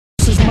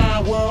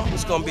my world.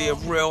 It's gonna be a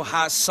real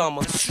hot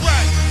summer. That's right.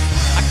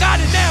 I got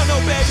it now,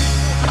 though, baby.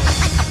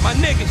 My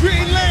niggas.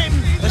 Green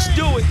Lantern. Let's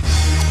do it.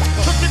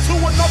 Took it to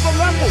another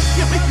level.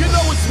 You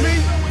know it's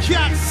me,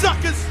 cat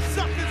suckers.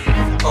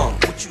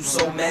 What you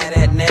so mad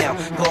at now?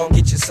 Go and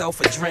get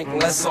yourself a drink,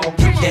 let's all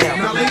get down.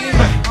 Now lean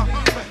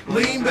back,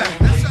 lean back,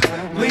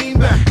 lean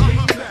back,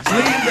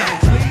 lean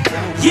back.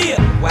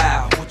 Yeah,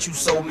 wow, what you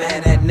so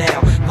mad at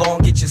now? Go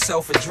and get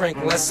yourself a drink,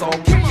 let's all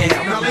get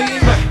down. Now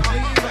lean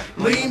back,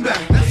 lean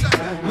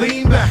back,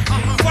 lean back.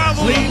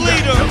 Follow the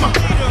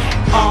leader.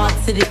 R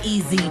to the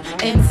easy,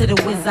 M to the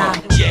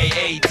wizard.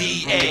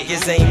 J-A-D-A,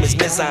 his aim is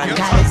Mizan.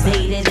 Got a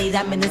date at 8,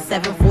 I'm in the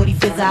 740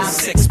 fizz.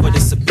 6, but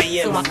it's a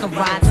BM. So I can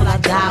ride till I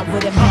die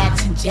with a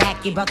matching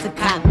jacket. About to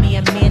cop me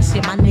a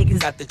mansion, my niggas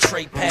Got the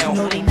tray pound.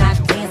 know they not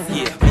dancing.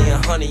 Yeah, me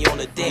and Honey on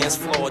the dance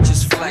floor,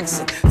 just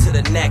flexing. To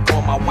the neck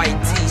on my white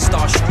tee,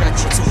 start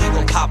stretching. So he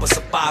gon' pop us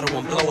a bottle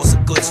and blow us a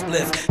good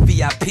spliff.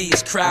 VIP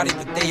is crowded,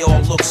 but they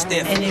all look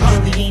stiff. And it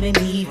really ain't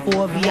a need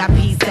for a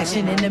VIP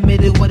section in the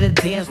middle of the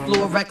dance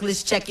floor.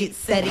 Reckless, check it,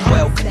 set it.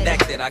 Well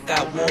connected, I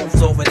got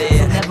wolves over So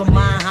there. never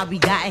mind how we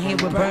got in here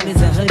with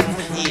burners and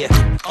hoodies.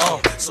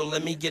 Yeah, so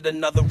let me get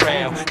another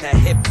round. That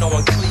Hypno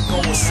and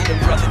Clico will sit a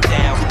brother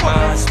down.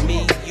 Reminds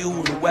me, you,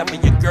 and whoever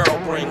your girl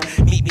bring.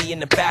 Meet me in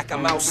the back,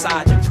 I'm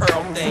outside your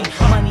pearl thing.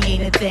 Money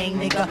ain't a thing,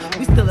 nigga.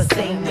 We still the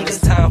same It's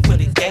niggas. time for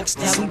the Now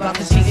gangsters. we about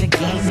to change the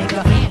game,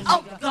 nigga.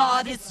 Oh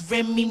God, it's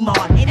Remy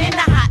Martin in the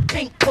hot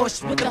pink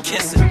Porsche with the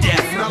Kiss of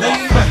death. Now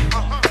lean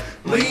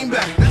back, lean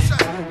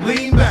back,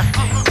 lean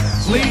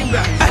back, lean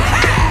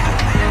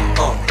back.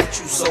 What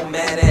you so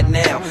mad at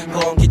now?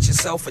 Go and get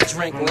yourself a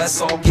drink,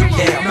 let's all get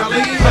down. Now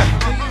lean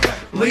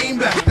back, lean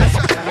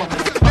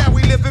back. Now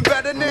we living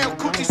better now,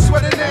 coochie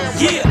sweater now.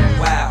 Yeah,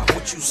 wow,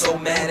 what you so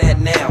mad at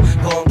now?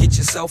 Go and get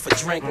yourself a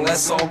drink,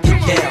 let's all get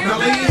down. Now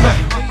lean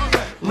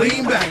back,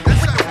 lean back.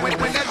 When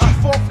that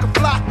G4 can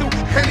fly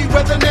through any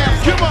weather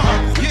now. Come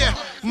on, yeah,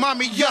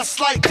 mommy,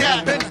 just like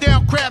that. Bend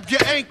down, grab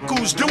your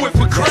ankles, do it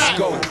for crack. Let's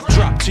go,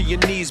 drop to your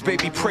knees,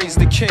 baby, praise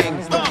the king.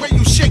 The way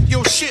you shake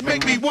your shit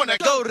make me wanna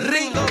go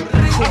ring.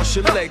 Cross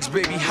your legs,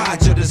 baby,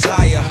 hide your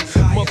desire.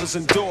 Mothers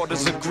and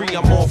daughters agree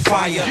I'm on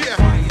fire. Yeah,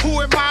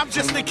 who am I? I'm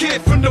just a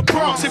kid from the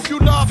Bronx. If you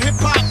love hip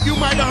hop, you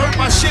might have heard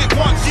my shit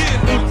once.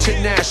 Yeah,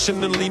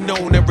 Internationally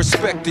known and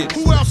respected.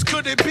 who else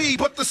could it be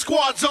but the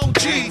squad's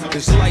OG?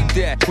 It's like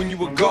that when you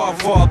a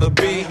godfather,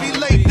 B. Be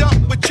laid up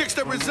with chicks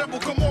that resemble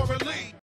Kamora Lee.